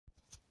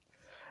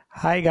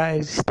Hi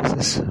guys,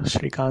 this is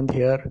Shrikant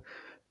here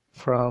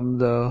from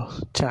the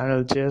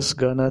channel Just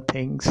Gonna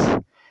Things.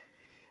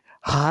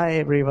 Hi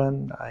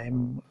everyone, I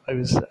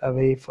was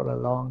away for a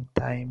long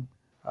time.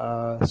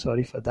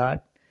 Sorry for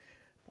that.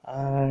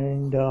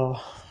 And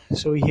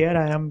so here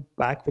I am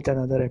back with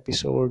another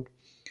episode.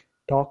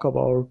 Talk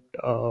about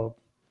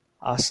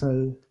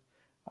Arsenal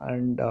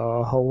and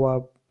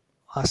how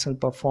Arsenal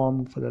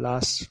performed for the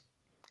last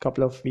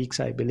couple of weeks,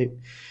 I believe.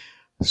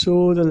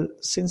 So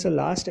since the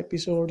last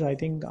episode, I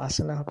think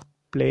Arsenal have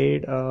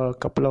played a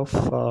couple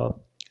of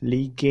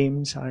league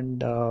games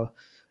and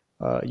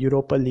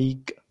Europa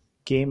League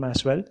game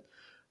as well.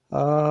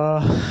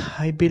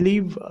 I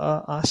believe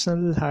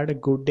Arsenal had a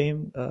good day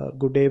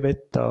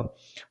with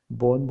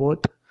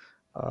Bournemouth.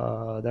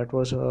 That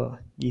was a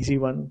easy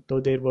one,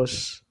 though there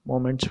was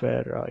moments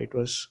where it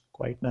was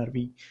quite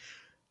nervy.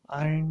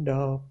 And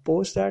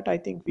post that, I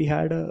think we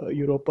had a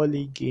Europa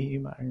League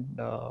game, and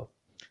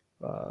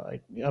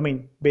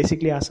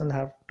basically, Arsenal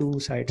have two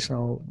sides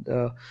now.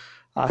 The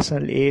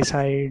Arsenal A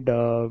side,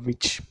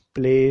 which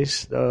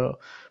plays the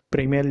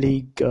Premier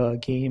League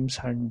games,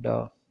 and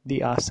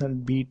the Arsenal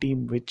B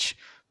team, which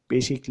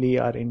basically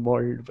are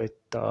involved with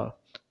the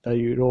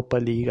Europa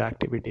League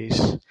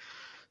activities.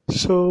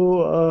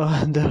 So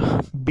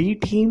the B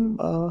team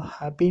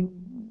have been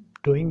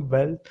doing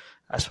well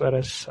as far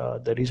as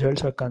the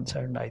results are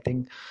concerned. I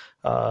think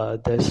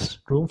there's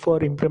room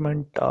for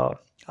improvement,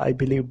 I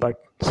believe, but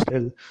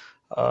still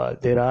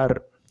there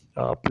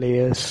are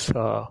players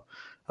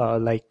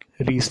like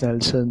Reece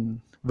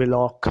Nelson,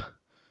 Willock,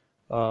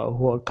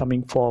 who are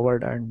coming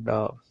forward and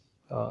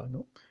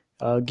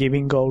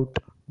giving out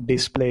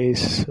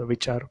displays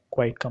which are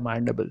quite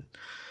commendable.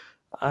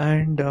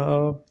 And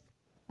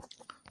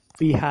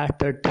we had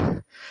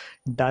that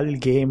dull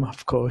game,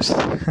 of course,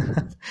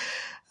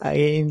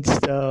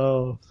 against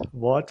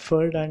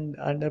Watford,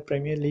 and a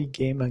Premier League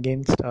game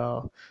against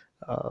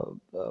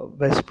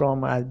West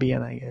Brom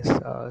Albion, I guess.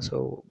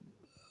 So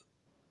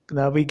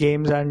Derby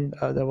games and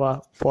the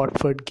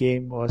Watford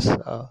game was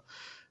a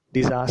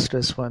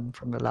disastrous one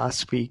from the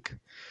last week.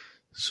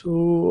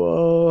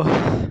 So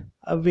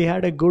we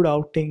had a good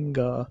outing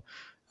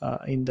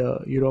in the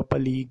Europa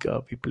League.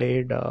 We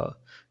played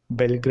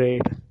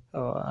Belgrade,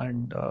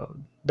 and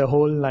the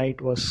whole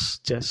night was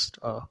just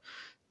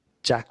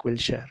Jack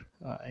Wilshere.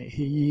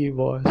 He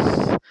was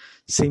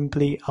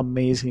simply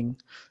amazing.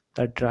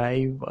 The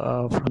drive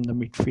from the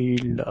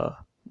midfield,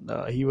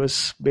 he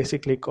was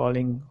basically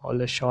calling all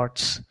the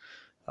shots.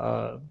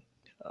 That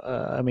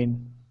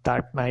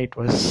night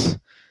was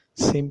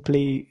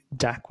simply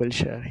Jack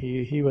Wilshere.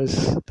 He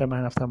was the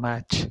man of the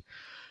match.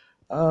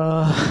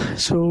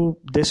 So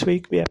this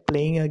week we are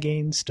playing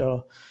against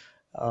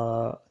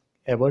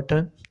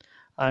Everton,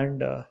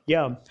 and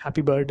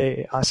happy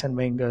birthday Arsene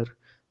Wenger.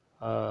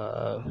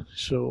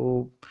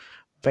 So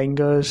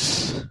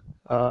Wenger's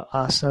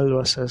Arsenal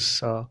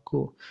versus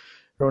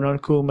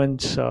Ronald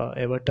Koeman's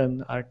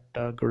Everton at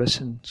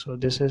Goodison. So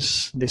this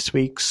is this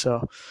week's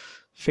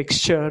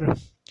fixture,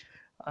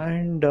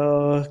 and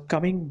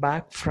coming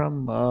back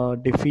from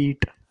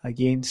defeat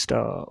against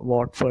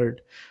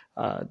Watford,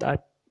 Arsenal.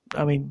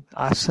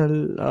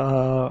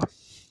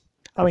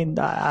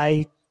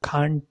 I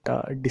can't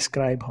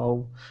describe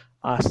how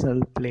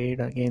Arsenal played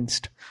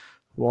against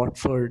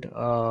Watford.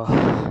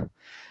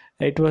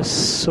 It was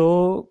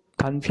so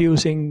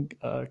confusing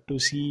to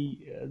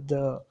see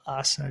the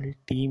Arsenal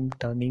team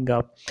turning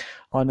up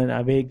on an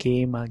away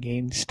game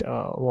against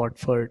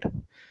Watford.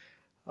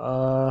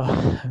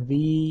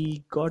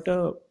 We got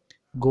a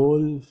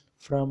goal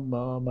from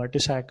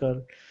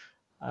Mertesacker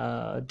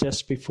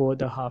just before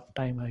the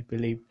halftime, I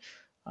believe,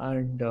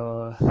 and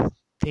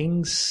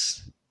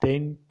things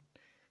didn't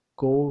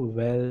go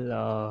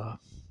well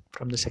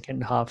from the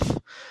second half.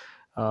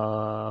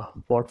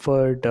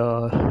 Watford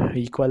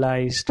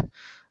equalized,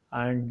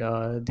 and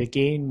they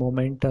gained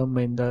momentum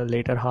in the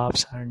later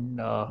halves, and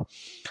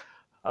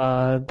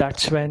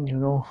that's when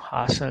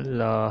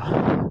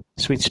Arsenal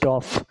switched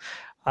off.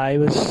 I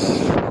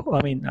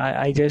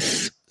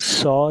just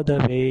saw the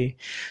way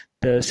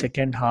the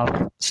second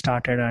half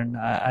started, and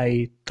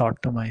I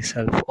thought to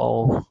myself,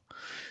 oh,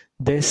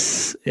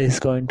 this is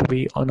going to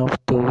be one of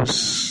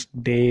those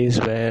days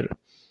where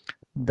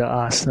the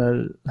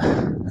Arsenal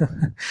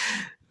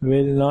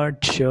will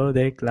not show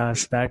their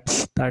class.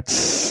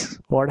 That's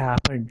what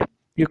happened.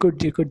 You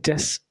could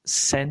just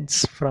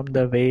sense from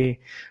the way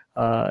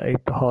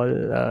it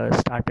all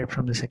started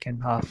from the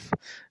second half.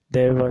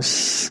 There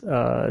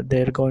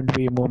are going to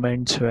be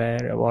moments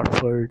where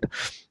Watford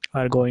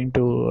are going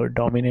to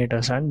dominate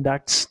us, and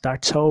that's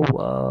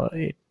how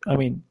it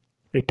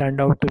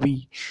turned out to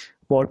be.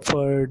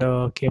 Watford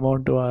came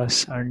on to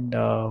us, and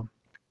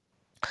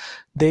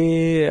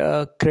they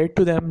credit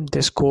to them,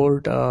 they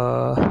scored,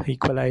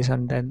 equalized,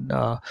 and then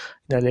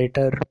the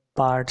later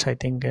parts, I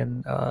think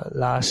in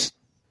last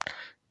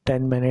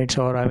 10 minutes,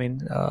 or in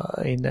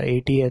the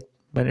 80th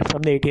minute,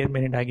 from the 80th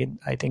minute again,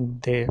 I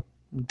think they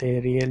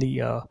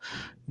really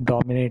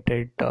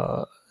dominated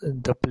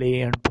the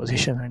play and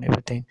position and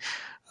everything.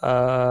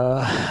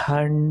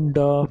 And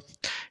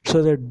it's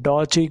So the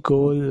dodgy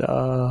goal,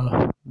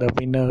 the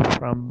winner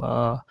from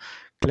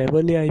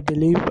Cleverly, I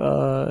believe,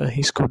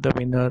 he scored the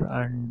winner,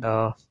 and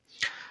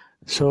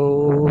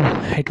so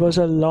it was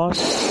a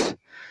loss,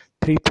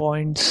 3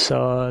 points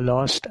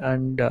lost,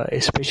 and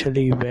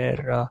especially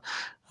where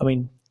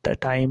the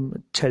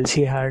time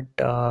Chelsea had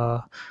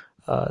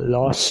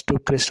lost to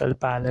Crystal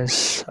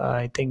Palace.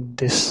 I think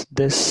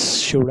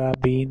this should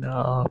have been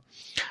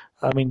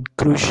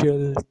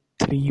crucial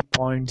 3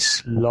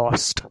 points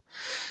lost.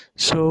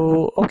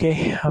 So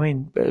okay,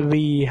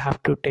 we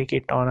have to take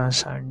it on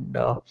us, and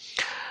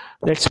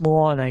let's move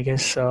on. I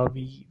guess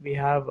we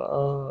have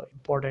a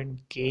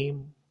important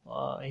game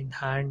in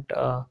hand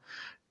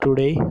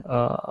today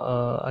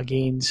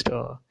against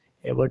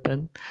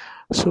Everton.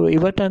 So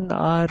Everton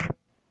are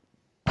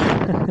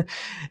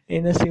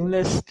in a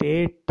similar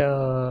state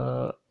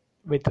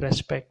with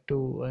respect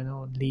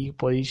to league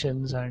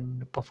positions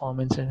and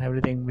performance and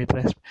everything.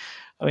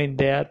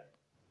 They are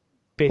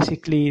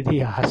basically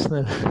the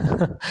Arsenal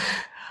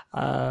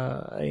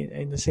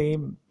in the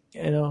same.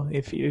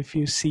 If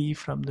you see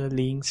from the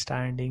league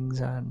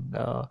standings and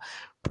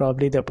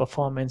probably the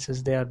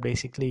performances, they are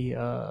basically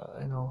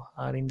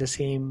are in the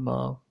same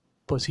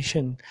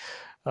position.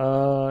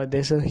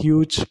 There's a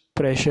huge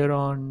pressure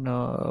on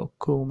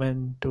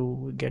Koeman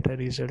to get a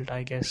result.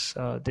 I guess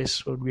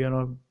this would be one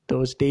of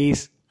those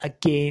days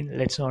again.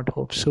 Let's not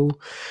hope so,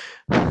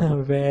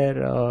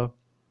 where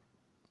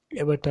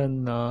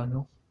Everton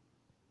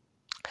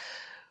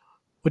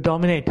would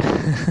dominate.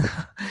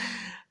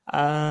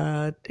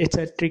 It's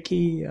a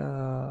tricky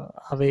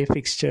away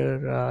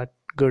fixture at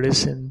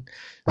Goodison.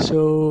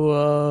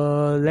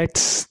 So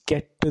let's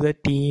get to the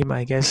team.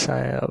 I guess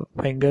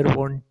Wenger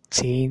won't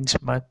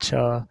change much.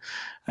 I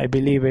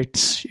believe it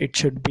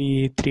should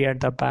be three at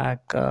the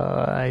back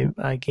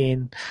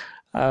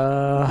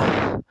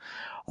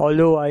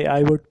although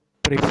I would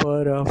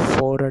prefer a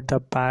four at the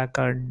back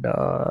and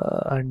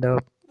a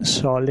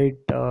solid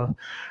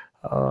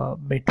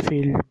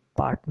midfield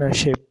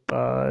partnership.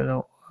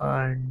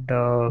 And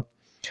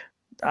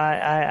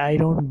I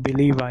don't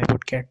believe I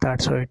would get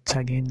that. So it's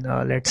again,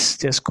 let's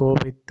just go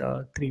with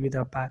three with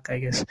the back, I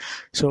guess.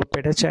 So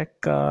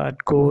Petacek at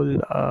goal,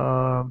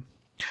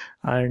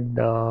 and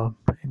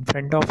in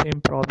front of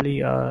him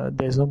probably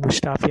there's no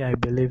Mustafi, I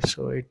believe.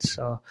 So it's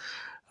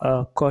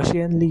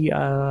Koscielny.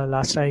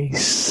 Last I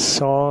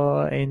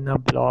saw in a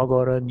blog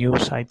or a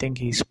news, I think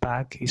he's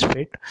back, he's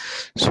fit.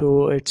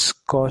 So it's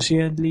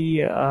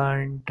Koscielny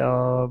and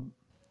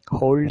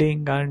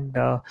Holding and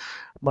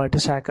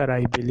Mertesacker,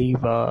 I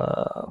believe.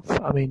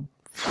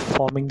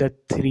 Forming the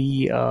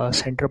three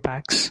centre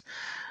backs.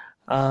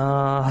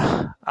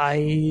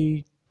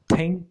 I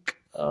think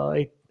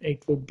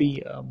it would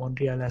be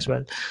Monreal as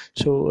well.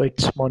 So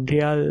it's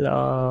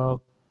Monreal,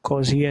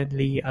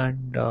 Koscielny,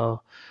 and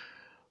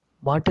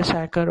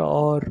Mertesacker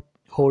or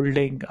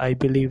Holding. I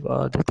believe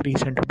the three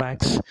centre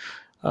backs.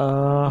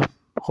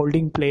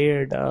 Holding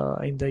played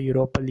in the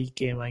Europa League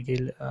game.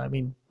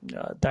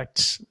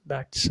 That's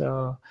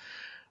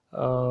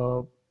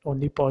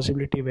only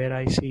possibility where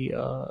I see.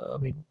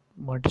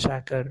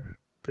 Mertesacker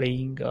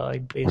playing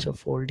in place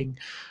of Holding.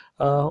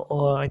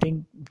 I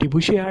think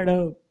Debussy had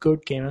a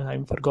good game.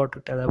 I forgot to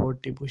tell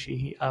about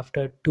Debussy.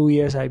 After 2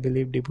 years, I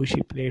believe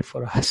Debussy played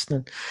for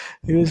Arsenal.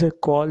 It was a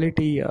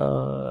quality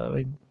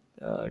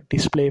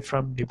display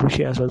from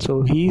Debussy as well.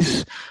 So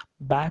he's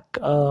back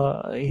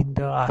in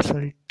the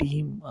Arsenal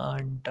team,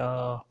 and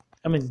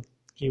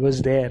he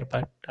was there,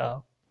 but I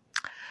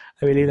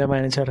believe the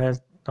manager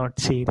has not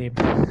seen him.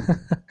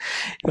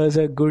 It was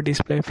a good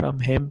display from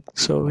him,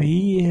 so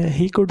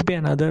he could be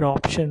another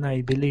option,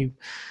 I believe.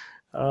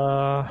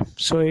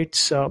 So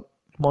it's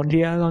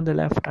Monreal on the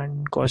left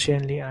and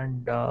Koscielny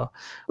and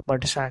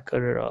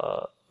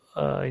Mertesacker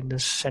in the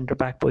centre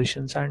back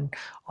positions, and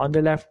on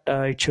the left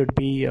it should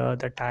be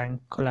the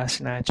tank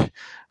Kolasinac,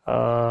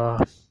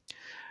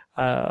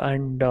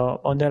 and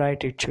on the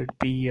right it should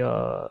be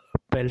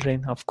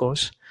Bellerin, of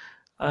course,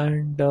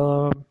 and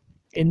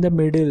in the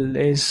middle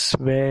is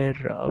where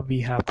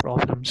we have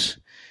problems.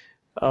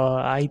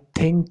 I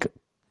think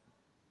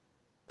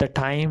the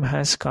time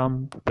has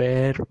come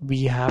where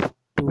we have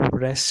to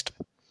rest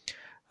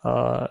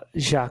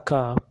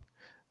Xhaka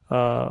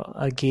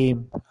a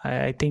game.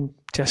 I think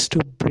just to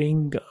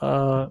bring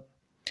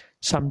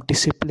some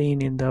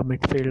discipline in the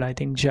midfield. I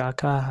think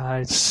Xhaka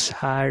has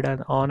had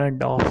an on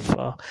and off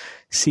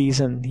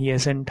season. He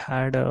hasn't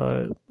had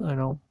a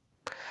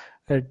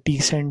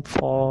decent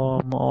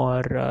form,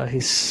 or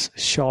his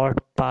short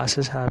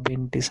passes have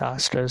been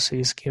disastrous.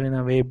 He's given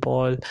away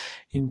ball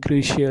in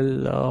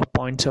crucial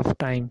points of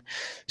time.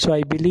 So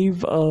I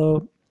believe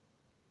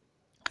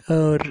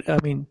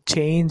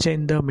change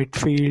in the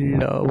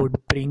midfield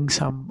would bring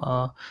some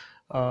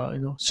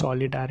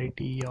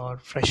solidarity or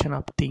freshen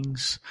up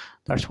things.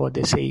 That's what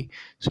they say.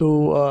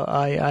 So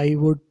I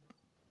would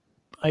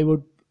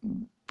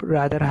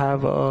rather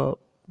have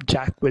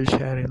Jack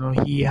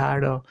Wilshere. He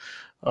had a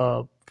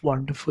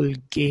wonderful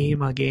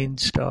game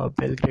against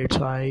Belgrade,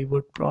 so I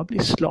would probably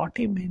slot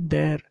him in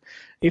there.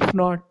 If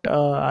not,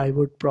 I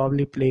would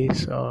probably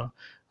place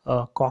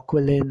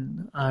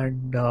Coquelin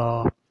and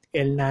El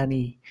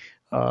Nani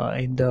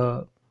in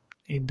the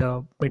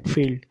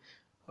midfield.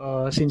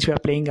 Since we are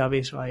playing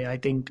away, so I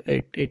think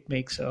it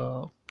makes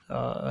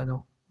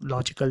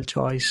logical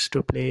choice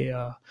to play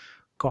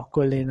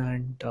Coquelin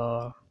and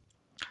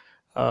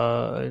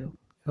El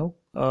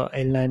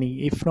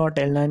Nani. If not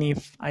El Nani,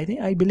 if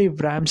I believe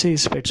Ramsey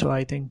is fit, so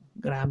I think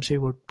Ramsey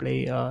would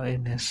play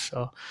in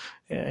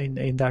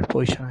that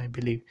position, I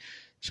believe.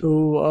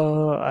 So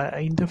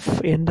in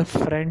the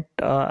front,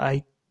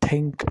 I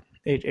think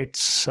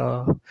it's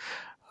I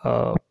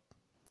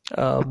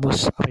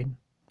mean,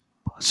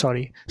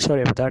 sorry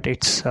about that.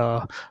 It's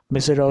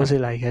Mr.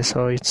 Ozil, I guess.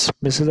 So it's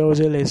Mr.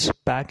 Ozil is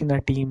back in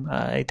the team.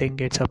 I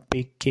think it's a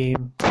big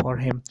game for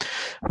him,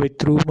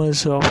 with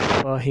rumors of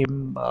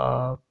him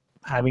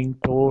having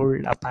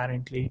told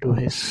apparently to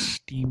his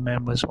team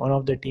members, one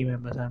of the team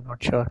members, I'm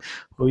not sure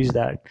who is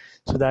that,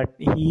 so that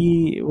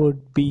he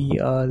would be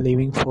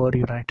leaving for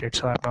United.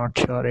 So I'm not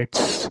sure.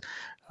 It's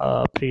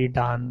pretty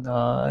darn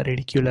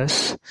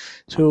ridiculous.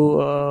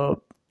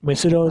 So.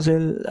 Mr.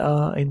 Ozil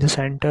in the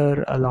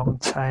center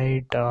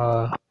alongside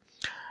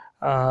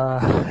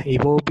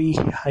Iwobi,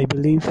 I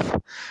believe,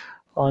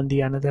 on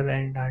the another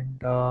end, and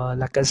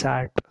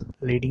Lacazette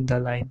leading the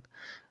line.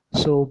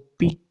 So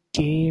big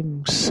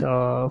games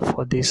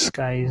for these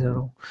guys.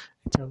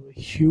 It's a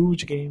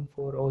huge game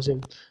for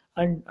Ozil,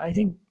 and I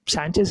think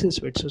Sanchez is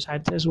fit. So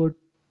Sanchez would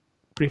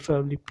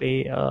preferably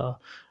play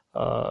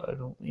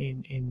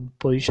in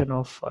position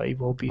of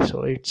Iwobi.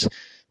 So it's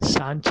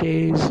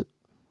Sanchez,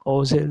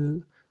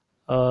 Ozil,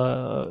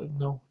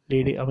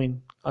 leading. I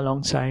mean,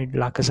 alongside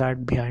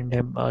Lacazette behind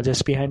him.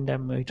 Just behind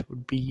them, it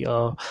would be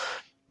El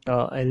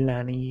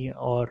Nani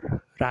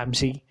or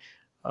Ramsey,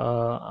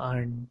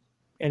 and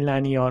El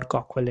Nani or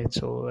Coquelin.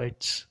 So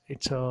it's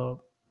a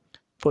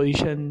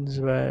positions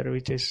where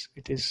it's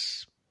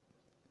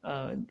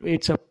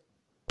a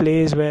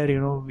place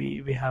where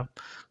we have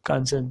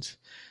concerns.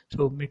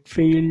 So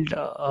midfield,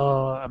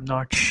 I'm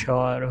not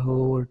sure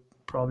who would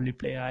probably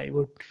play. I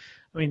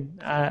mean,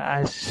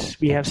 as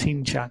we have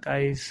seen,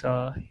 Xhaka is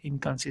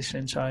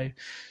inconsistent. So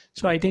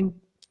I think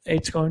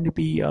it's going to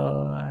be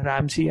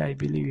Ramsey. I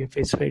believe if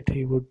he's fit,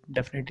 he would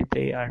definitely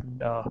play,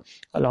 and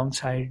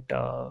alongside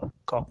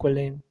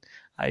Coquelin,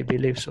 I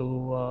believe.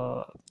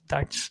 So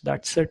that's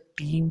a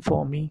team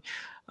for me,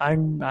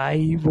 and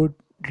I would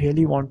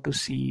really want to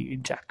see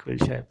Jack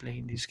Wilshere play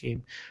in this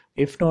game,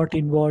 if not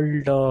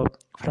involved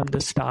from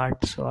the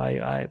start. So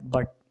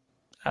but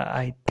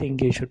I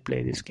think he should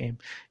play this game.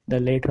 The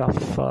later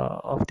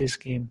of this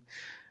game,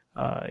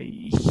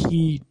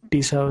 he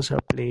deserves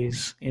a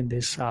place in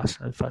this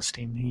Arsenal first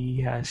team.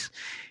 He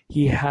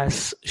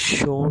has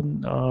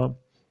shown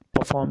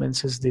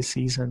performances this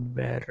season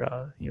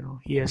where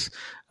he has.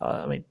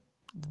 I mean,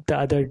 the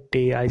other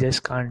day I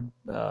just can't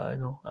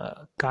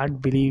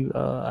believe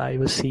I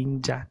was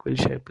seeing Jack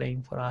Wilshere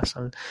playing for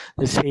Arsenal,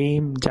 the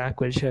same Jack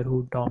Wilshere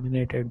who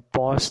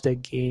paused the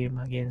game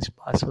against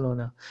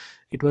Barcelona.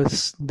 It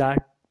was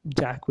that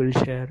Jack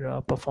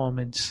Wilshere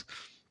performance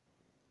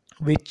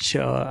which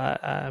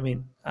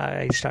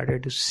I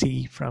started to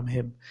see from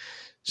him.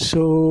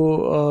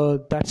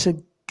 So that's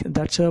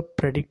a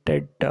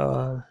predicted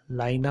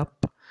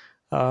lineup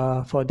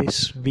for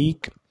this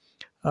week.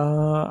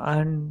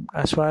 And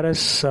as far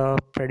as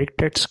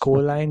predicted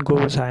scoreline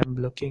goes, I'm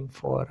looking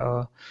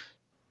for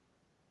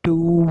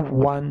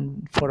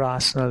 2-1 for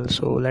Arsenal.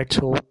 So let's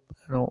hope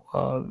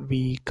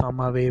we come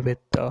away with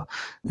the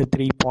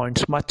 3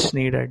 points, much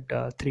needed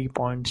 3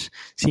 points.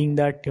 Seeing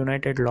that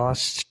United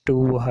lost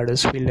to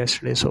Huddersfield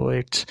yesterday, so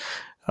it's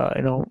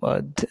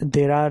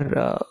there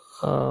are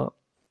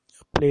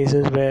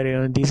places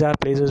where these are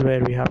places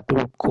where we have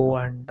to go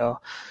and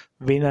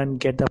win and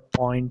get the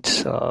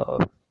points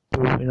to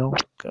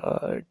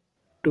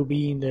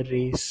be in the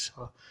race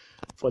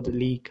for the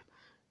league.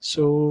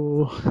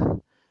 So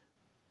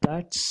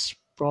that's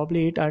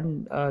probably it.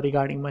 And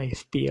regarding my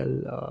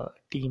FPL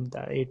team,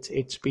 that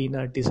it's been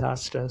a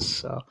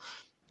disastrous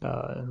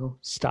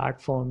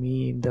start for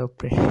me in the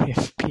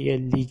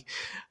FPL league.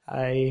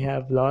 I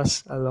have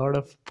lost a lot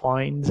of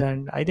points,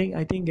 and I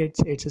think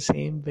it's the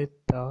same with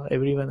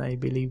everyone. I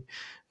believe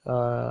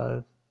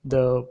the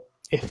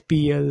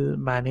FPL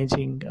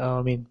management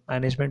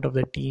of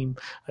the team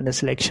and the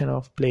selection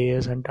of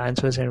players and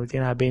transfers and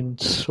everything have been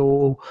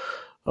so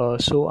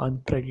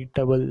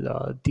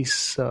unpredictable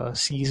this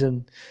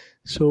season.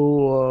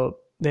 So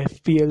the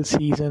FPL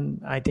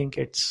season, I think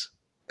it's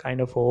kind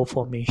of over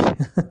for me.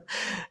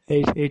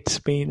 It's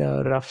been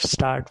a rough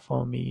start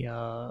for me.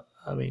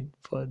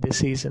 For this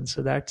season.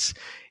 So that's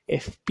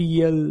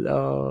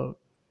FPL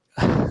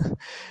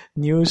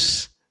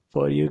news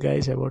for you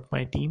guys about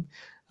my team.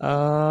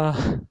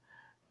 And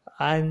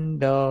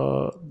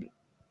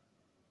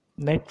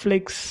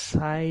Netflix,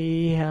 I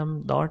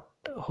am not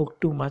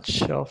hooked too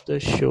much of the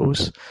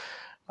shows.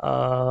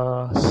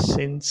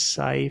 Since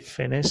I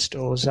finished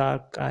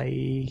Ozark,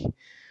 I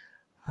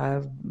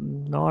have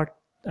not.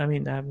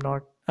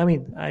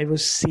 I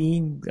was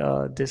seeing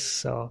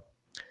this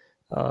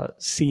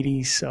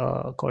series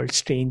called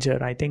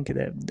Stranger. I think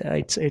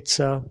it's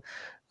a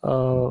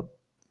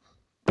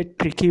bit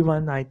tricky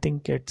one. I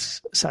think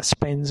it's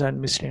suspense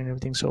and mystery and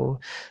everything. So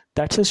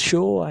that's a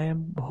show I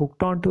am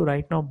hooked on to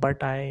right now,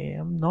 but I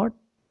am not,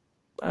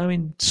 I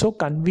mean, so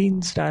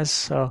convinced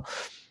as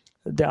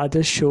the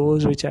other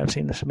shows which I've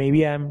seen. So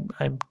maybe I'm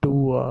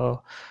too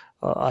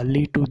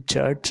early to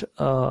judge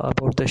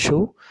about the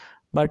show,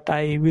 but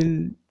I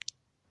will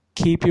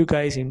keep you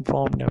guys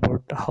informed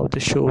about how the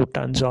show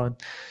turns on.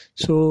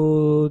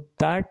 So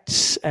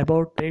that's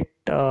about it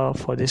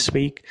for this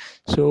week.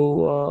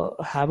 So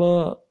have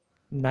a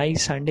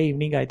nice Sunday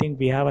evening. I think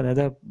we have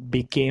another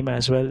big game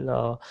as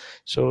well.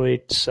 So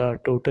it's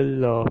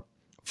total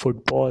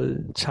football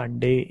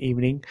Sunday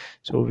evening.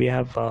 So we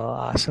have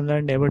Arsenal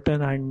and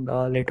Everton, and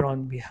later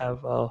on we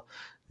have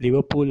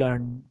Liverpool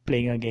and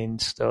playing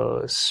against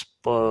the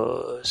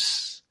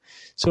Spurs.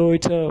 So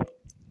it's a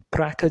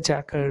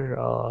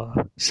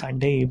cracker-jacker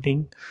Sunday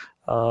evening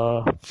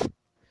uh,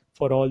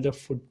 for all the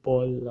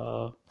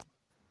football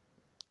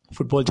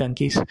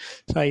junkies.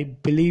 So I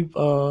believe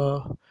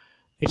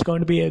it's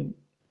going to be a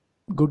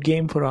good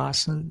game for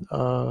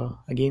Arsenal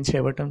against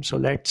Everton. So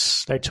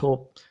let's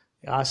hope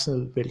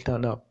Arsenal will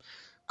turn up.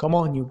 Come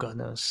on, you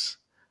Gunners.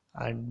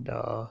 And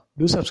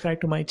do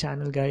subscribe to my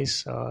channel,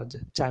 guys.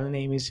 The channel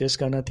name is Just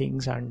Gunner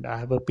Things, and I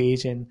have a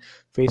page in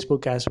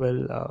Facebook as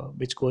well,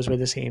 which goes with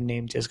the same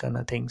name, Just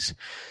Gunner Things.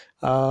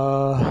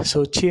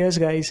 So cheers,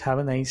 guys. Have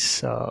a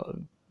nice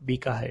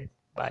week ahead.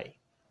 Bye.